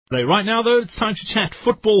Right now, though, it's time to chat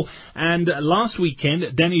football. And last weekend,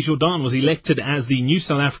 Jordaan was elected as the new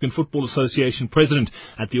South African Football Association president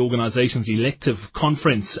at the organisation's elective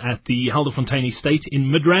conference at the Helderfontein Estate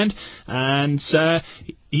in Midrand. And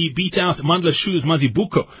he beat out Mandla Shoes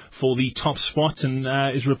Mazibuko for the top spot and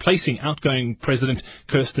is replacing outgoing president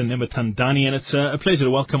Kirsten Nematandani. And it's a pleasure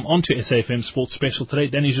to welcome onto SAFM Sports Special today,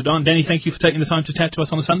 Jordaan. Danny, thank you for taking the time to chat to us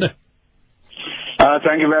on a Sunday.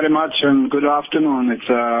 Thank you very much and good afternoon. It's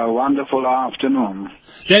a wonderful afternoon.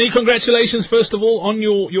 Danny, congratulations first of all on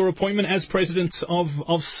your appointment as president of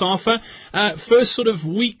SAFA. First sort of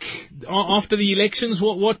week after the elections,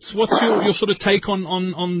 what's your sort of take on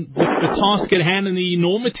the task at hand and the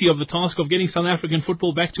enormity of the task of getting South African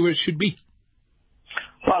football back to where it should be?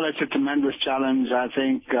 Well, it's a tremendous challenge. I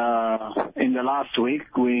think in the last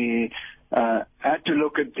week we had to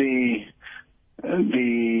look at the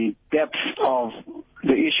depth of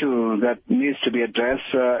the issue that needs to be addressed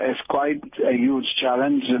is quite a huge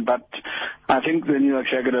challenge, but I think the new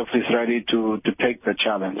executive is ready to take the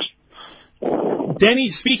challenge. Danny,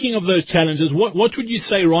 speaking of those challenges, what would you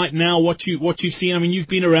say right now, what you've seen? I mean, you've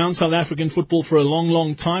been around South African football for a long,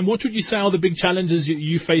 long time. What would you say are the big challenges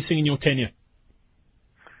you're facing in your tenure?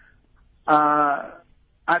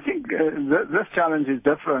 I think this challenge is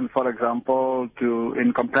different, for example,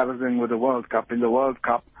 in comparison with the World Cup. In the World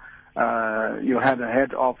Cup, you had a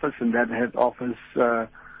head office, and that head office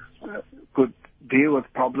could deal with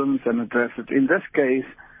problems and address it. In this case,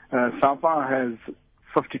 SAFA has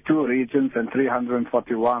 52 regions and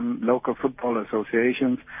 341 local football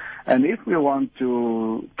associations. And if we want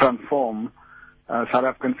to transform South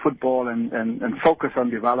African football and focus on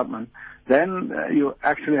development, then you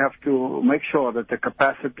actually have to make sure that the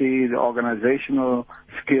capacity, the organizational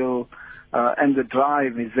skill, and the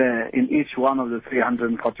drive is there in each one of the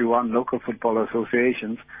 341 local football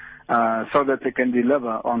associations, so that they can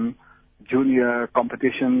deliver on junior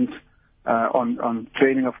competitions, on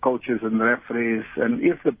training of coaches and referees. And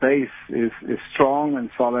if the base is strong and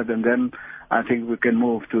solid, and then I think we can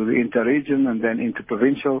move to the inter-region and then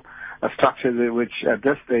interprovincial, a structure which at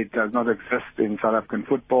this stage does not exist in South African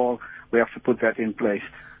football. We have to put that in place.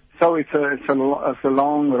 So it's a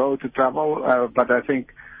long road to travel, but I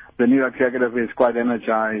think the new executive is quite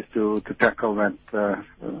energized to tackle that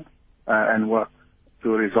and work to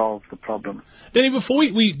resolve the problem. Danny, before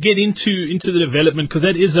we get into the development, because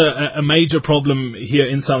that is a major problem here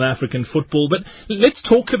in South African football, but let's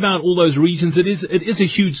talk about all those regions. It is a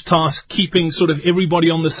huge task keeping sort of everybody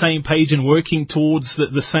on the same page and working towards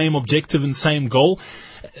the same objective and same goal.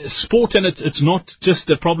 Sport, and it's not just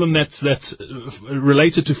a problem that's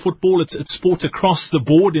related to football. It's sport across the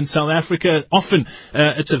board in South Africa. Often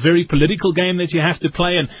it's a very political game that you have to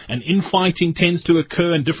play, and infighting tends to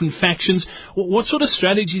occur in different factions. What sort of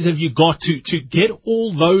strategies have you got to get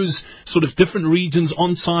all those sort of different regions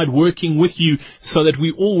on side working with you so that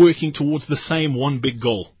we're all working towards the same one big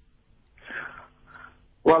goal?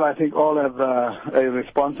 Well, I think all have a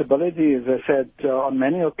responsibility. As I said on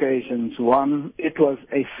many occasions, one, it was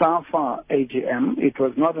a SAFA AGM. It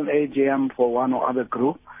was not an AGM for one or other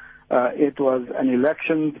group. It was an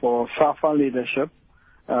election for SAFA leadership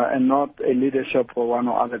and not a leadership for one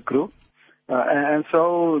or other group. And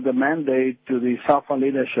so the mandate to the SAFA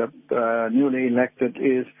leadership, newly elected,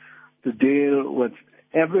 is to deal with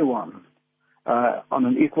everyone on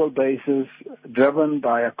an equal basis, driven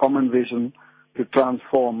by a common vision to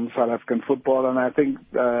transform South African football, and I think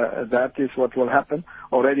that is what will happen.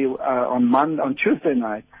 Already on Tuesday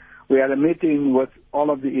night, we had a meeting with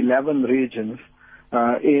all of the 11 regions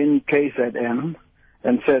in KZN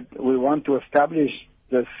and said we want to establish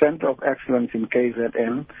the Center of Excellence in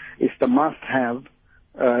KZN. It's the must-have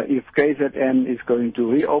if KZN is going to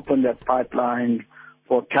reopen that pipeline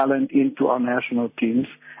for talent into our national teams,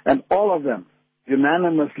 and all of them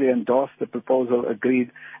unanimously endorsed the proposal, agreed,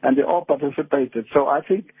 and they all participated. So I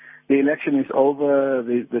think the election is over.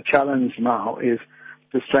 The challenge now is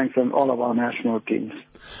to strengthen all of our national teams.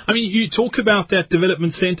 I mean, you talk about that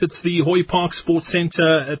development centre. It's the Hoy Park Sports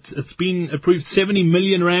Centre. It's been approved. 70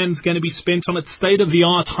 million rand is going to be spent on it.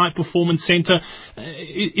 State-of-the-art high-performance centre.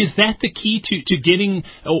 Is that the key to getting,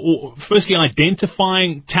 or firstly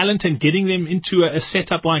identifying talent and getting them into a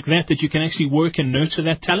setup like that you can actually work and nurture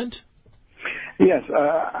that talent? Yes,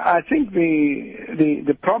 I think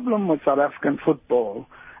the problem with South African football,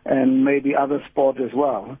 and maybe other sport as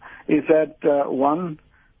well, is that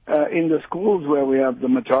in the schools where we have the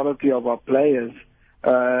majority of our players,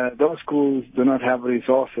 those schools do not have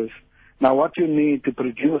resources. Now, what you need to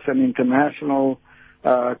produce an international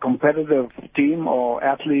competitive team or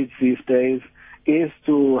athletes these days is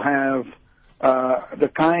to have the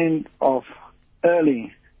kind of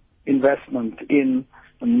early investment in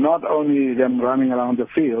not only them running around the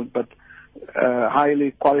field, but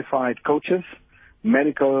highly qualified coaches,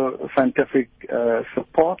 medical scientific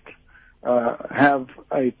support, have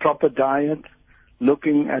a proper diet,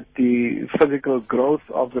 looking at the physical growth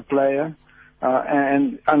of the player.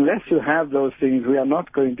 And unless you have those things, we are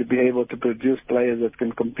not going to be able to produce players that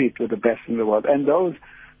can compete with the best in the world. And those,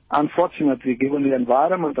 unfortunately, given the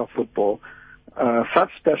environment of football, such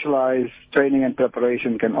specialized training and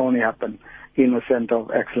preparation can only happen in a center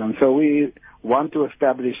of excellence. So we want to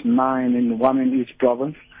establish 9, one in each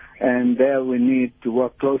province, and there we need to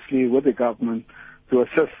work closely with the government to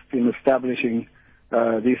assist in establishing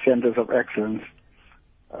these centers of excellence.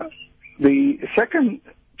 The second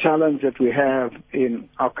challenge that we have in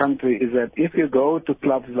our country is that if you go to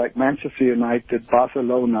clubs like Manchester United,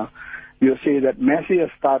 Barcelona, you'll see that Messi has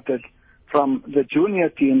started from the junior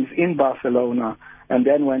teams in Barcelona and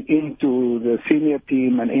then went into the senior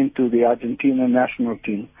team and into the Argentina national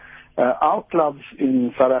team. Our clubs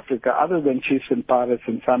in South Africa, other than Chiefs and Pirates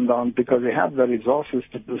and Sundowns, because they have the resources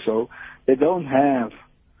to do so, they don't have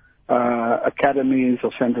academies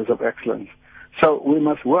or centers of excellence. So we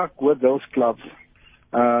must work with those clubs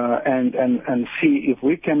and see if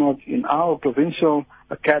we cannot, in our provincial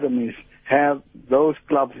academies, have those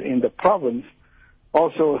clubs in the province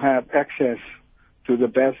also have access to the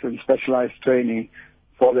best and specialized training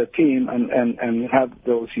for the team and have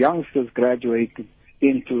those youngsters graduate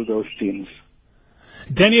into those teams.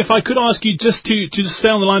 Danny, if I could ask you just to stay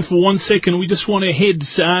on the line for 1 second. We just want to head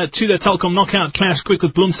to the Telkom knockout clash quick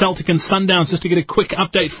with Bloem Celtic and Sundowns, just to get a quick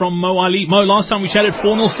update from Mo Ali. Mo, last time we chatted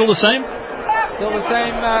 4-0, still the same? Still the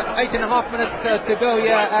same, 8.5 minutes to go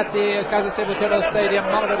here at the Kaizer Stadium.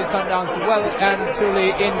 Mamelodi Sundowns well and truly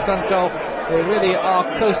in control. They really are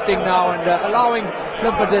coasting now and allowing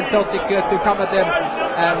Bloemfontein Celtic to come at them.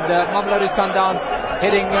 And Mamelodi Sundowns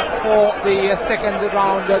heading for the second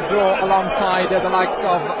round draw alongside the likes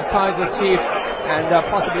of Kaizer Chiefs and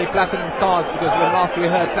possibly Platinum Stars, because when last we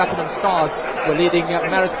heard Platinum Stars were leading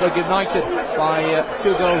Maritzburg United by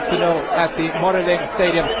 2-0 at the Moreleng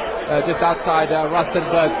Stadium. Just outside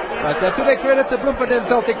Rustenburg. But to their credit, the Bloemfontein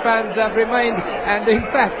Celtic fans have remained, and in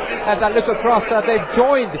fact, as I look across, they've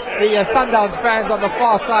joined the Sundowns fans on the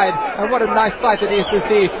far side, and what a nice sight it is to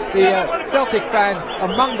see the Celtic fans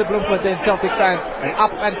among the Bloemfontein Celtic fans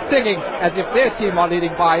up and singing as if their team are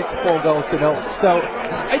leading by 4-0. So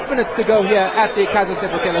 8 minutes to go here at the Kaizer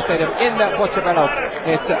Stadium in Botshabelo.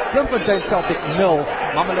 It's Bloemfontein Celtic 0,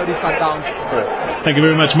 Mamelodi Sundowns 4. Thank you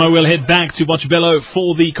very much, Mo. We'll head back to Botshabelo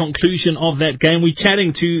for the conclusion of that game. We're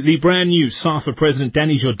chatting to the brand new SAFA president,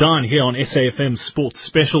 Danny Jordaan, here on SAFM Sports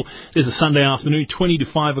Special. It is a Sunday afternoon, 20 to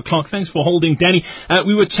 5 o'clock. Thanks for holding, Danny.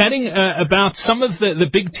 We were chatting about some of the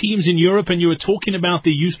big teams in Europe, and you were talking about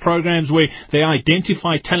the youth programs where they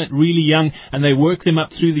identify talent really young and they work them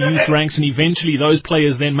up through the youth ranks, and eventually those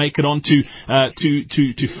players then make it on to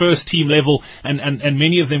first team level, and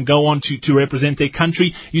many of them go on to represent their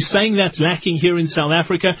country. You're saying that's lacking here in South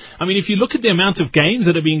Africa. I mean, if you look at the amount of games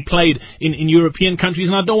that are being played in European countries,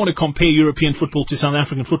 and I don't want to compare European football to South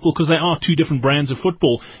African football because they are two different brands of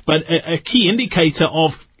football, but a key indicator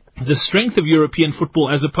of the strength of European football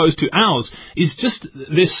as opposed to ours is just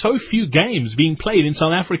there's so few games being played in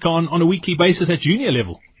South Africa on a weekly basis at junior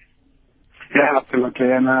level. Yeah,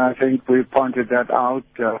 absolutely, and I think we pointed that out,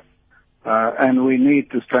 and we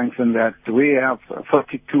need to strengthen that. We have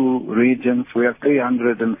 52 regions, we have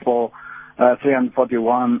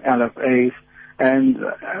 341 LFAs, and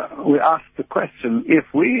we asked the question, if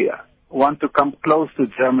we want to come close to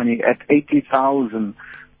Germany at 80,000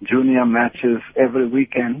 junior matches every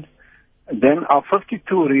weekend, then our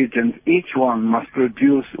 52 regions, each one must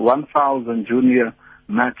produce 1,000 junior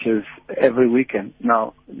matches every weekend.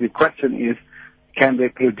 Now, the question is, can they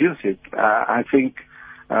produce it? I think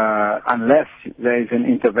unless there is an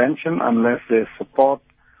intervention, unless there's support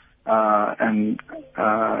and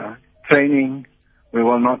training, we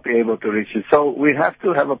will not be able to reach it. So we have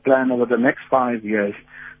to have a plan over the next 5 years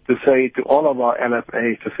to say to all of our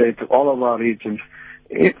LFAs, to say to all of our regions,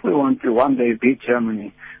 if we want to one day beat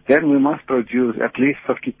Germany, then we must produce at least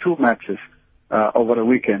 52 matches over a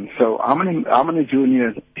weekend. So how many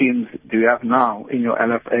junior teams do you have now in your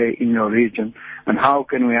LFA, in your region? And how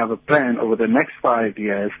can we have a plan over the next 5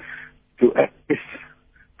 years to at least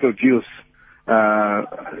produce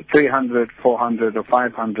 300, 400 or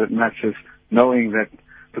 500 matches, knowing that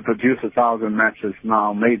to produce 1,000 matches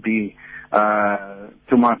now may be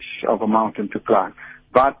too much of a mountain to climb.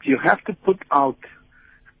 But you have to put out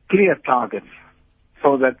clear targets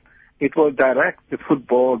so that it will direct the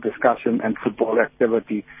football discussion and football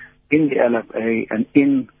activity in the LFA and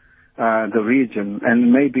in the region,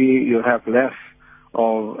 and maybe you have less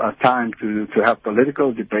of time to have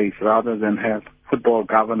political debates rather than have football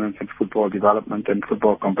governance and football development and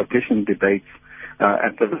football competition debates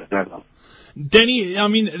at the level. Danny, I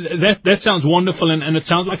mean, that sounds wonderful, and it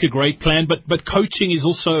sounds like a great plan, but coaching is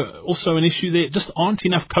also an issue. There just aren't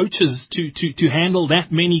enough coaches to handle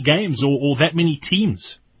that many games or that many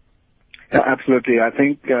teams. Yeah, absolutely. I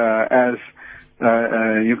think as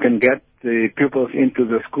you can get the pupils into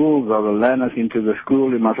the schools or the learners into the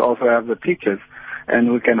school, you must also have the teachers.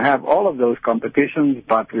 And we can have all of those competitions,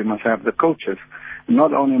 but we must have the coaches.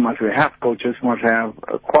 Not only must we have coaches, we must have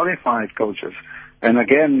qualified coaches. And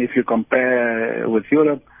again, if you compare with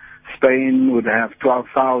Europe, Spain would have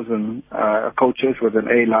 12,000 coaches with an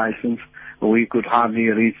A license. We could hardly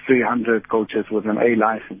reach 300 coaches with an A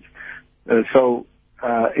license. So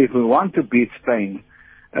if we want to beat Spain,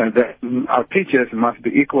 then our teachers must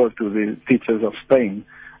be equal to the teachers of Spain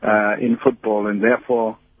in football, and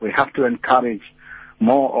therefore we have to encourage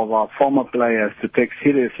more of our former players to take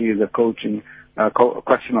seriously the coaching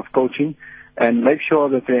question of coaching, and make sure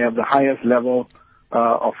that they have the highest level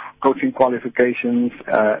of coaching qualifications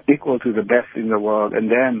equal to the best in the world, and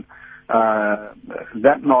then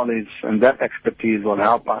that knowledge and that expertise will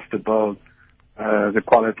help us to build the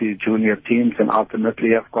quality junior teams and ultimately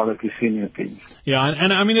have quality senior teams. Yeah,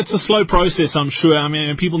 and I mean, it's a slow process, I'm sure. I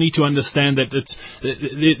mean, people need to understand that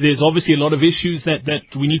there's obviously a lot of issues that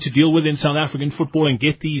we need to deal with in South African football and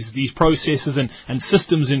get these processes and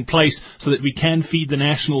systems in place so that we can feed the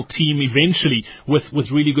national team eventually with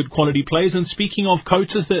really good quality players. And speaking of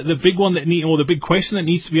coaches, the big one the big question that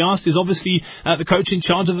needs to be asked is obviously the coach in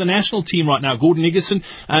charge of the national team right now, Gordon Iggesson.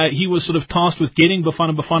 He was sort of tasked with getting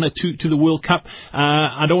Bafana Bafana to the World Cup.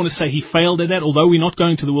 I don't want to say he failed at that, although we're not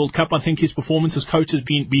going to the World Cup. I think his performance as coach has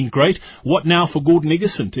been great. What now for Gordon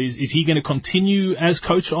Iggesson? Is he going to continue as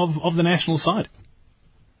coach of the national side?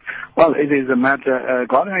 Well, it is a matter.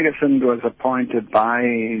 Gordon Iggesson was appointed by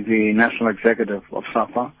the national executive of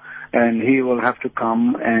SAFA, and he will have to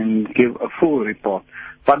come and give a full report.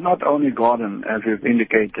 But not only Gordon, as we've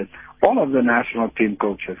indicated, all of the national team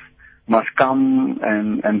coaches must come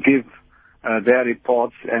and give their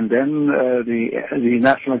reports, and then the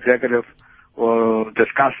national executive will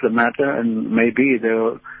discuss the matter, and maybe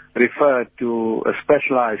they'll refer to a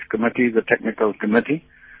specialized committee, the technical committee,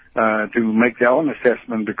 to make their own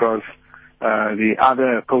assessment, because the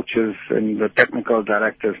other coaches and the technical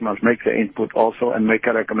directors must make their input also and make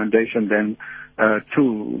a recommendation then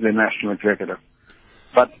to the national executive.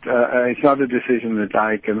 But it's not a decision that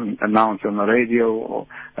I can announce on the radio.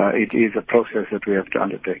 It is a process that we have to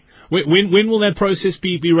undertake. When will that process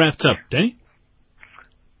be wrapped up, Danny?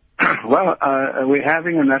 Well, we're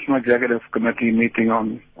having a National Executive Committee meeting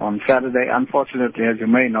on Saturday. Unfortunately, as you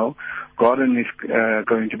may know, Gordon is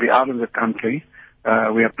going to be out of the country.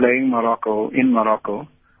 We are playing in Morocco,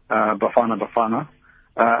 Bafana Bafana.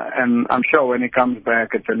 And I'm sure when he comes back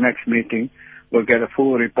at the next meeting, we'll get a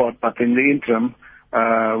full report. But in the interim,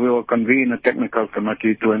 we will convene a technical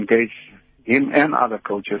committee to engage him and other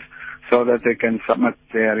coaches so that they can submit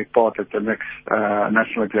their report at the next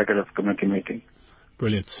National Executive Committee meeting.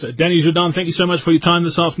 Brilliant. Danny Jordaan, thank you so much for your time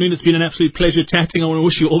this afternoon. It's been an absolute pleasure chatting. I want to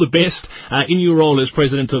wish you all the best in your role as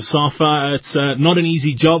president of SAFA. It's not an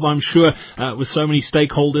easy job, I'm sure, with so many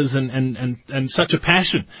stakeholders and such a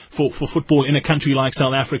passion for football in a country like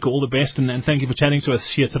South Africa. All the best, and thank you for chatting to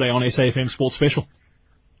us here today on SAFM Sports Special.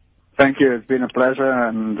 Thank you. It's been a pleasure,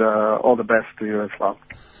 and all the best to you as well.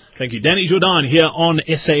 Thank you. Danny Jordaan here on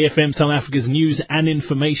SAFM, South Africa's news and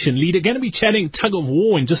information leader. Going to be chatting tug of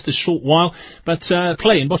war in just a short while, but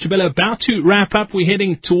play in Botshabelo about to wrap up. We're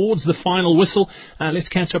heading towards the final whistle. Let's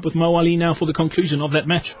catch up with Mo Ali now for the conclusion of that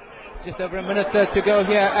match. Just over a minute to go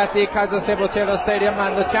here at the Kaizer Stadium,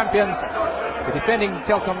 and the champions, the defending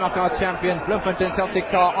Telkom knockout champions, Bloemfontein Celtic,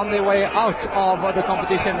 are on their way out of the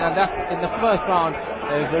competition, and that in the first round.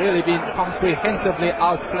 They've really been comprehensively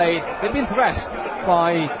outplayed. They've been thrashed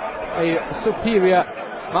by a superior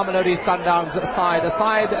Mamelodi Sundowns side, a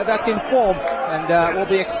side that's in form and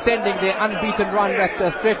will be extending their unbeaten run that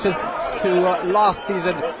stretches to last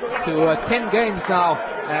season to 10 games now.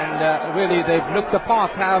 And really, they've looked the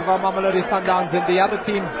part, have Mamelodi Sundowns, and the other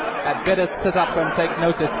teams had better sit up and take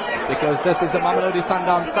notice, because this is the Mamelodi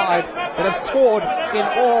Sundowns side that have scored in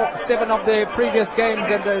all 7 of their previous games,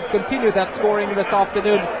 and continue that scoring this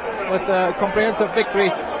afternoon with a comprehensive victory.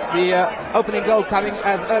 The opening goal coming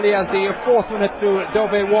as early as the 4th minute through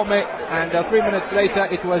Dove Wome, and 3 minutes later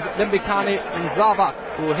it was Limbikani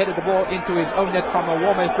Nzava who headed the ball into his own net from a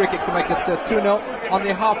Wome free kick to make it 2-0. On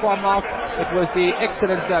the half-hour mark, it was the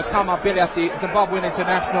excellent Kama Billy, the Zimbabwean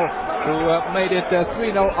international, who made it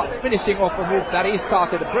 3-0, finishing off a move that he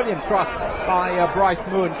started. A brilliant cross by Bryce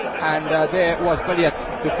Moon, and there was Billiard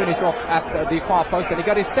to finish off at the far post, and he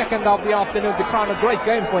got his second of the afternoon to crown a great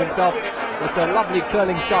game for himself. It's a lovely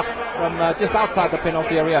curling shot from just outside the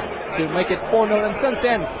penalty area to make it 4-0, and since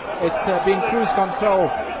then it's been cruise control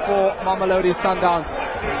for Mamelodi Sundowns.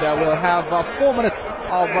 We'll have 4 minutes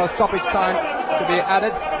of stoppage time to be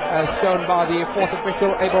added, as shown by the fourth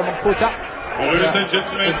official, Abel Mputa.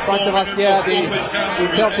 In front of us here, the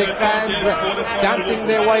Celtic fans dancing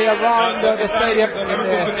their way around the stadium in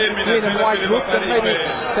their green and white hoops, and maybe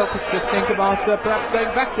Celtic should think about perhaps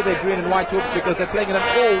going back to their green and white hoops, because they're playing in an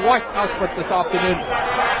all-white outfit this afternoon.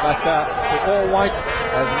 But the all-white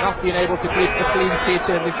has not been able to keep the clean sheet,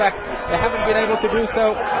 and in fact they haven't been able to do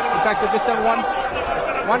so. In fact, they've just done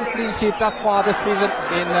one clean sheet thus far this season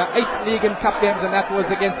in 8 league and cup games, and that was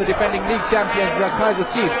against the defending league champions Kaizer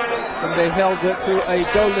Chiefs, and they held to a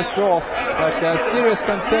goalless draw. But serious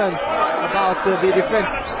concerns about the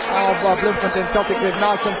defence of Bloemfontein Celtic. They've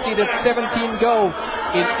now conceded 17 goals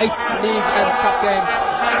in 8 league and cup games,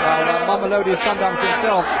 while Mamelodi Sundowns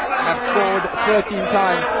themselves have scored 13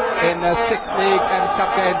 times in 6 league and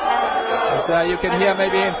cup games. As you can hear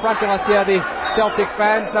maybe in front of us here, the Celtic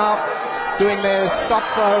fans now doing their stop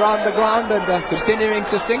around the ground and continuing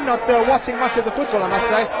to sing, not watching much of the football, I must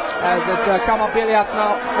say, as it's Kama Billiat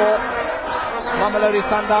now for Mamelodi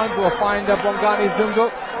Sundowns. Will find Bongani Zungu,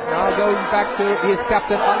 now going back to his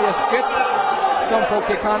captain Alias Skit. Tompo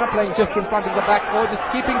Kekana playing just in front of the back four, just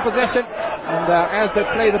keeping possession, and as they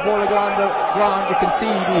play the ball around the ground, you can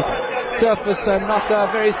see the surface not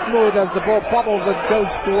very smooth as the ball bobbles and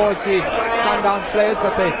goes towards the Sundown players,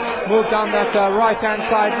 but they move down that right hand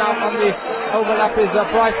side now. On the overlap is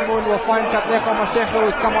Bryce Moon. Will find Katlefo Masheko,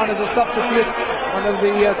 who's come on as a substitute, one of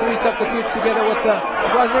the 3 substitutes together with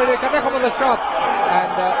Bryce Moon. Katlefo with a shot,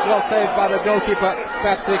 and well saved by the goalkeeper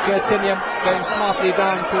Patrick Chinyam, going smartly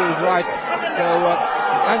down to his right. So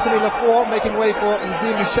Anthony Lafleur making way for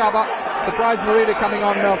Nzimi Shaba, Surprise Marita coming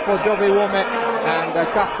on for Jove Wome, and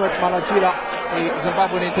Cuthbert Malachila, the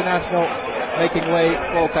Zimbabwean international, making way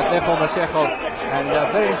for Katlefo Masheko. And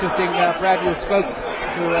very interesting, Brad, you spoke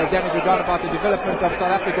to Danny Jordaan about the development of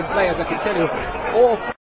South African players. I can tell you all